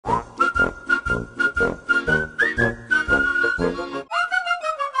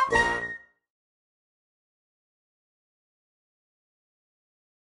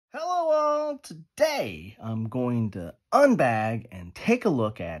Today, I'm going to unbag and take a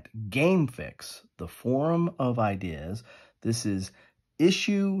look at GameFix, the Forum of Ideas. This is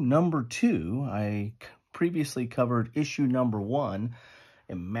issue number 2. I previously covered issue number 1.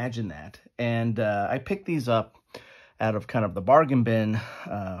 Imagine that. And I picked these up out of kind of the bargain bin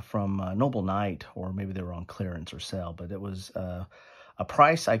from Noble Knight, or maybe they were on clearance or sale, but it was a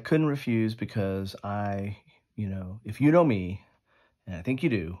price I couldn't refuse because if you know me, and I think you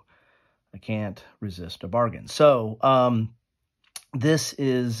do, I can't resist a bargain. So this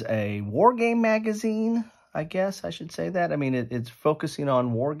is a war game magazine, I guess I should say that. I mean, it's focusing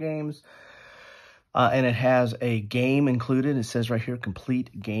on war games, and it has a game included. It says right here,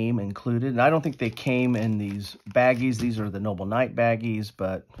 complete game included. And I don't think they came in these baggies. These are the Noble Knight baggies,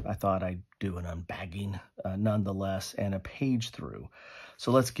 but I thought I'd do an unbagging nonetheless and a page through.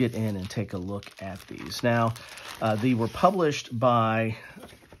 So let's get in and take a look at these. Now, they were published by...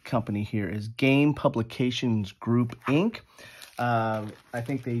 company here is Game Publications Group Inc. I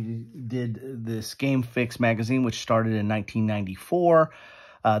think they did this GameFix magazine, which started in 1994,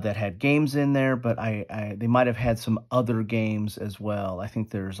 that had games in there, but they might have had some other games as well. I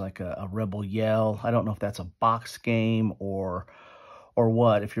think there's like a Rebel Yell. I don't know if that's a box game or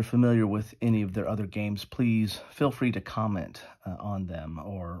what. If you're familiar with any of their other games, please feel free to comment on them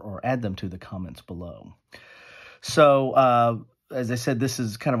or add them to the comments below. So, as I said, this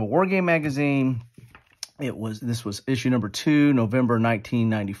is kind of a war game magazine. This was issue number 2, November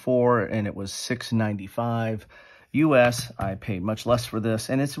 1994, and it was $6.95 US. I paid much less for this,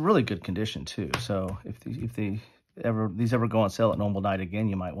 and it's really good condition too. So if these ever go on sale at Noble Knight again,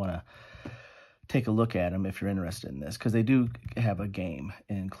 you might want to take a look at them if you're interested in this, because they do have a game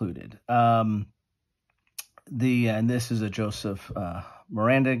included. And this is a Joseph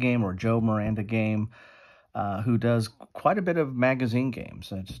Miranda game, or Joe Miranda game. Who does quite a bit of magazine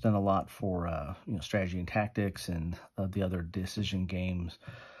games. It's done a lot for strategy and tactics and the other decision games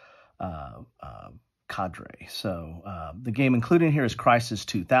cadre. So the game included here is Crisis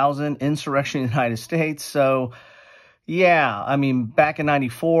 2000, Insurrection in the United States. So yeah, I mean, back in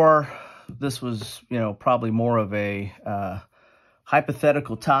 '94, this was probably more of a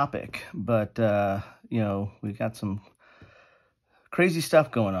hypothetical topic, but we got some crazy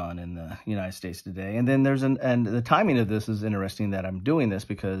stuff going on in the United States today. And then and the timing of this is interesting that I'm doing this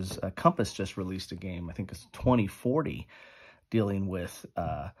because Compass just released a game, I think it's 2040, dealing with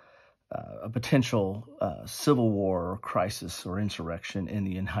a potential civil war or crisis or insurrection in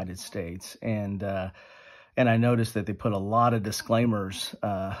the United States. And I noticed that they put a lot of disclaimers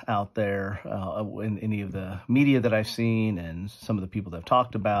out there in any of the media that I've seen, and some of the people that have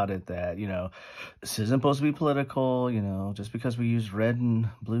talked about it, that, this isn't supposed to be political, just because we use red and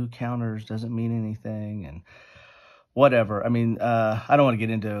blue counters doesn't mean anything, and whatever. I mean, I don't want to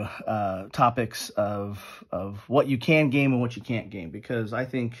get into topics of what you can game and what you can't game, because I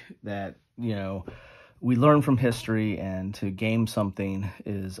think that, we learn from history, and to game something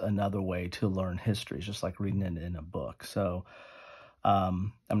is another way to learn history. It's just like reading it in a book. So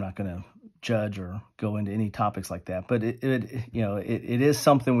I'm not going to judge or go into any topics like that, but it is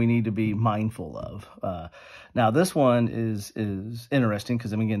something we need to be mindful of. Now, this one is interesting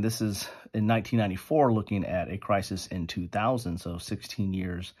because, again, this is in 1994, looking at a crisis in 2000, so 16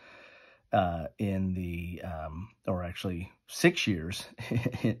 years in the, or actually 6 years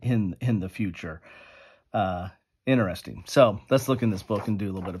in the future. Interesting. So let's look in this book and do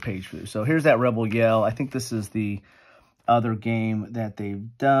a little bit of page view. So here's that Rebel Yell. I think this is the other game that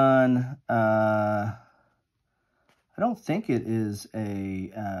they've done. I don't think it is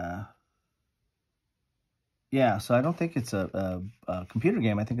a, so I don't think it's a computer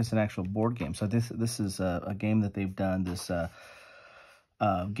game. I think it's an actual board game. So this is a game that they've done, this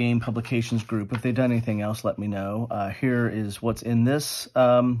Game Publications Group. If they've done anything else, let me know. Here is what's in this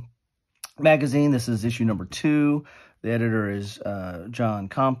magazine. This is issue number 2. The editor is John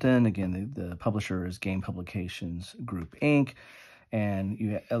Compton. Again, the publisher is Game Publications Group Inc. And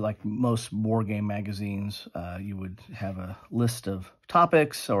you, like most war game magazines, you would have a list of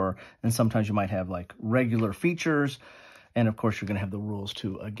topics, and sometimes you might have like regular features, and of course you're going to have the rules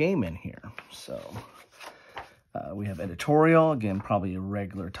to a game in here. So we have editorial, again, probably a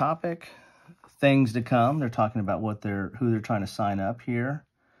regular topic. Things to come. They're talking about who they're trying to sign up here.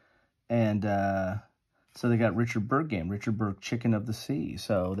 And so they got Richard Berg game, Richard Berg Chicken of the Sea.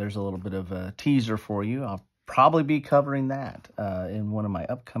 So there's a little bit of a teaser for you. I'll probably be covering that in one of my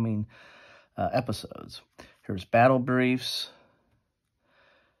upcoming episodes. Here's battle briefs,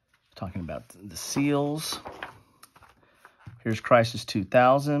 talking about the SEALs. Here's Crisis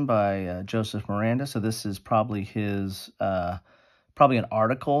 2000 by Joseph Miranda. So this is probably his probably an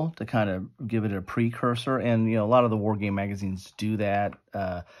article to kind of give it a precursor. And, you know, a lot of the war game magazines do that.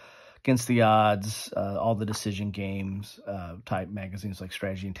 Against the Odds, all the decision games type magazines like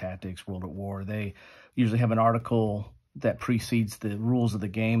Strategy and Tactics, World at War, they usually have an article that precedes the rules of the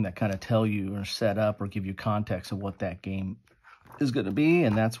game that kind of tell you or set up or give you context of what that game is going to be.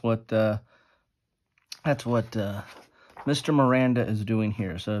 And that's what Mr. Miranda is doing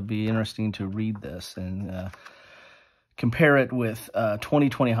here. So it'd be interesting to read this and compare it with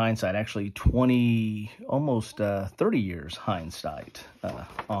 2020 hindsight, actually almost 30 years hindsight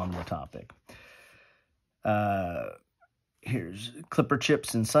on the topic. Here's Clipper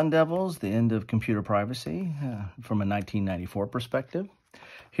Chips and Sun Devils, the end of computer privacy from a 1994 perspective.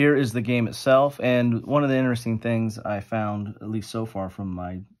 Here is the game itself, and one of the interesting things I found, at least so far from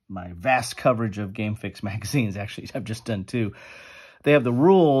my vast coverage of GameFix magazines, actually I've just done two, they have the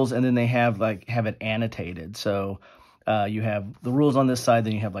rules and then they have it annotated. So you have the rules on this side,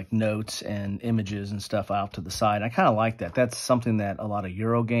 then you have like notes and images and stuff out to the side. I kind of like that. That's something that a lot of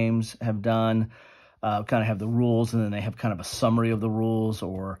Euro games have done. Kind of have the rules and then they have kind of a summary of the rules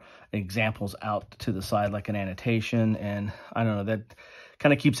or examples out to the side like an annotation. And I don't know, that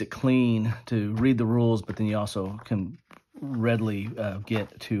kind of keeps it clean to read the rules, but then you also can readily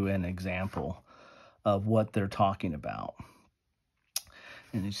get to an example of what they're talking about.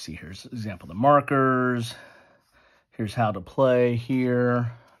 And you see here's an example of the markers. Here's how to play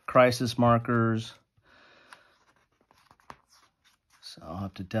here, crisis markers. So I'll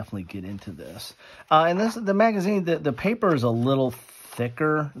have to definitely get into this. And the magazine, the paper is a little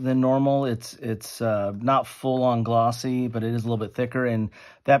thicker than normal. It's not full on glossy, but it is a little bit thicker, and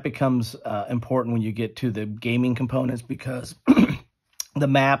that becomes important when you get to the gaming components because the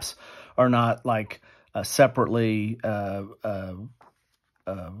maps are not like separately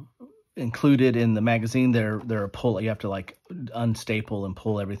included in the magazine. They're a pull. You have to like unstaple and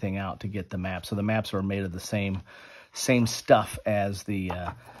pull everything out to get the map. So the maps are made of the same stuff as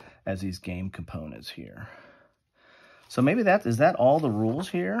these game components here. So maybe is that all the rules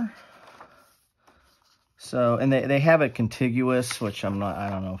here? So, and they have it contiguous, which I don't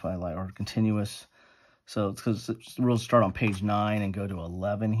know if I like, or continuous. So it's because the rules start on page 9 and go to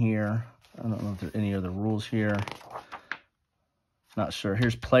 11 here. I don't know if there are any other rules here. Not sure.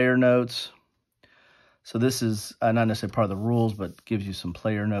 Here's player notes. So this is not necessarily part of the rules, but gives you some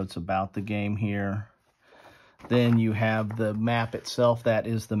player notes about the game here. Then you have the map itself. That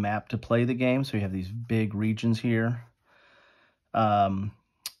is the map to play the game. So you have these big regions here. I'm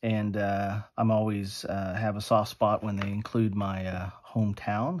always have a soft spot when they include my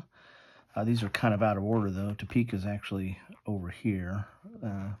hometown. These are kind of out of order, though. Topeka's actually over here.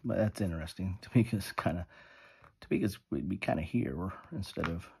 But that's interesting. Topeka's would be kind of here instead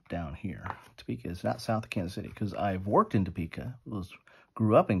of down here. Topeka is not south of Kansas City because I've worked in Topeka.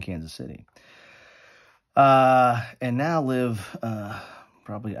 Grew up in Kansas City. And now live, I'd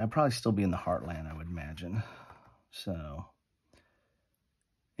probably still be in the heartland, I would imagine. So,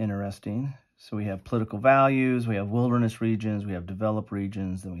 interesting. So we have political values, we have wilderness regions, we have developed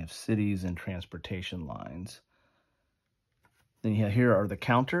regions, then we have cities and transportation lines. Then here are the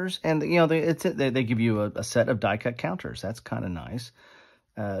counters, and you know they give you a set of die-cut counters. That's kind of nice.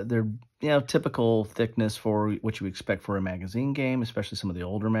 They're typical thickness for what you expect for a magazine game, especially some of the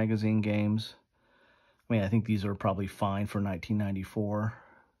older magazine games. I mean, I think these are probably fine for 1994.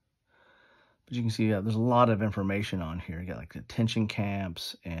 But you can see there's a lot of information on here. You got like detention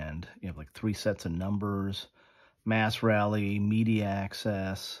camps, and you have like 3 sets of numbers, mass rally, media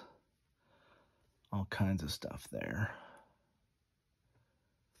access, all kinds of stuff there.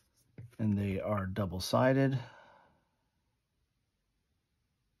 And they are double-sided.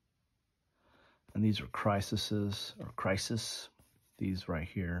 And these are crisis, these right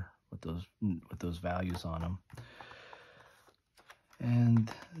here with those values on them.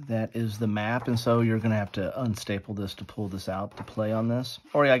 And that is the map, and so you're going to have to unstaple this to pull this out to play on this.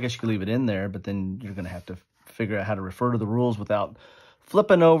 Or I guess you could leave it in there, but then you're going to have to figure out how to refer to the rules without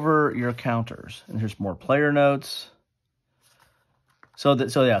flipping over your counters. And here's more player notes. So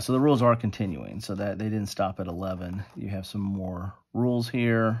the rules are continuing, so that they didn't stop at 11. You have some more rules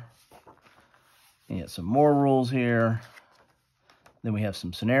here. And you have some more rules here. Then we have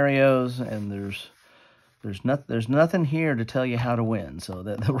some scenarios, and there's nothing here to tell you how to win. So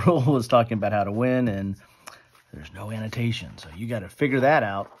the rule was talking about how to win, and there's no annotation. So you got to figure that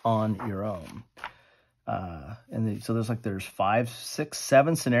out on your own. So there's 5, 6,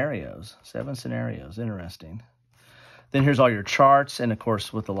 7 scenarios. 7 scenarios. Interesting. Then here's all your charts, and of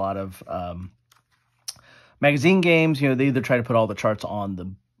course with a lot of magazine games, they either try to put all the charts on the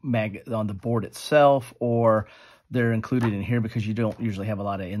board itself, or they're included in here because you don't usually have a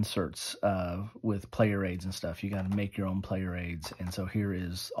lot of inserts with player aids and stuff. You got to make your own player aids, and so here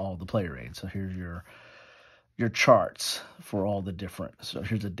is all the player aids. So here's your charts for all the different. So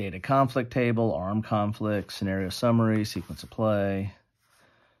here's a data conflict table, armed conflict, scenario summary, sequence of play,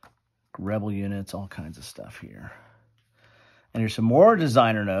 rebel units, all kinds of stuff here. And here's some more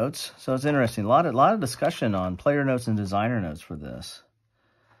designer notes. So it's interesting. A lot of discussion on player notes and designer notes for this.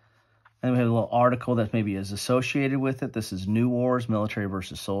 And we have a little article that maybe is associated with it. This is New Wars, Military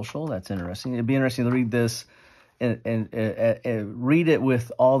versus Social. That's interesting. It'd be interesting to read this and read it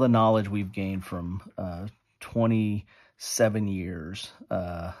with all the knowledge we've gained from 27 years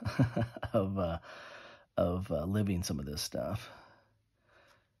of living some of this stuff.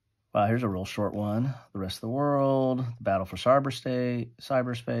 Wow, here's a real short one. The Rest of the World, the Battle for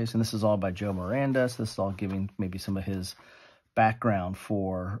Cyberspace, and this is all by Joe Miranda. So this is all giving maybe some of his background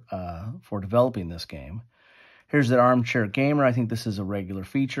for developing this game. Here's the Armchair Gamer. I think this is a regular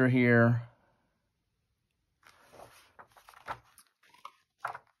feature here.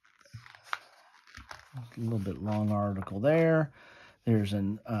 A little bit long article there. There's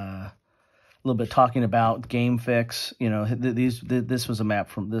a little bit talking about game fix. You know, this was a map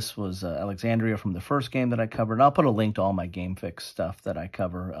from, this was Alexandria from the first game that I covered. And I'll put a link to all my game fix stuff that I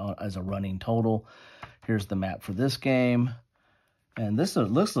cover as a running total. Here's the map for this game. And this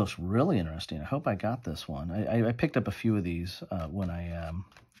looks really interesting. I hope I got this one. I picked up a few of these when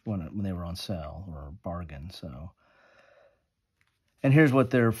they were on sale or bargain. So, and here's what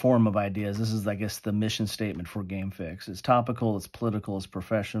their forum of ideas. This is, I guess, the mission statement for Game Fix. It's topical, it's political, it's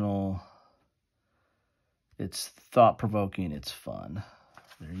professional, it's thought-provoking, it's fun.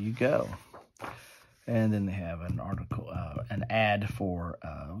 There you go. And then they have an article, an ad for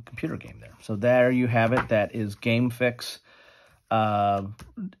a computer game there. So there you have it. That is Game Fix.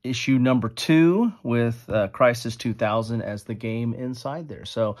 Issue number 2 with Crisis 2000 as the game inside there.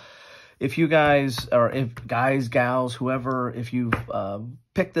 So if you guys, or if guys, gals, whoever, if you've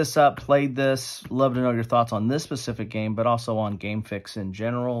picked this up, played this, love to know your thoughts on this specific game, but also on Game Fix in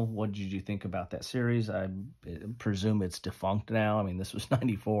general. What did you think about that series? I presume it's defunct now. I mean, this was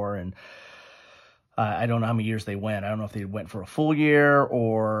 94, and I don't know how many years they went. I don't know if they went for a full year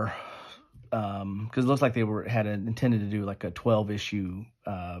or... because it looks like they had intended to do like a 12-issue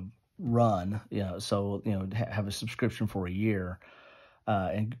run, you know, so, you know, have a subscription for a year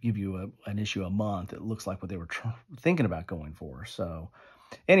and give you an issue a month. It looks like what they were thinking about going for. So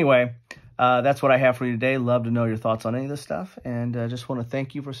anyway, that's what I have for you today. Love to know your thoughts on any of this stuff, and I just want to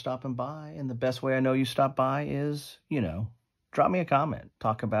thank you for stopping by. And the best way I know you stop by is, you know, drop me a comment,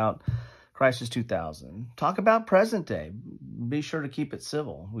 talk about Crisis 2000. Talk about present day. Be sure to keep it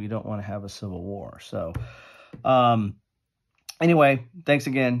civil. We don't want to have a civil war. So, anyway, thanks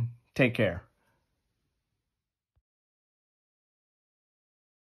again. Take care.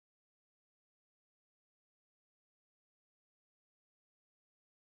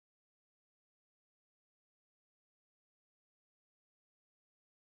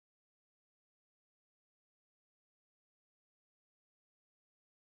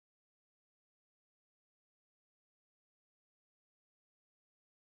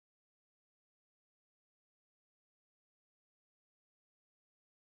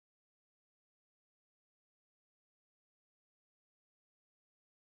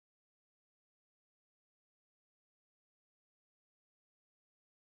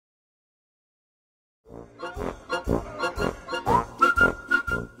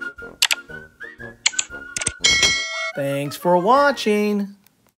 Thanks for watching.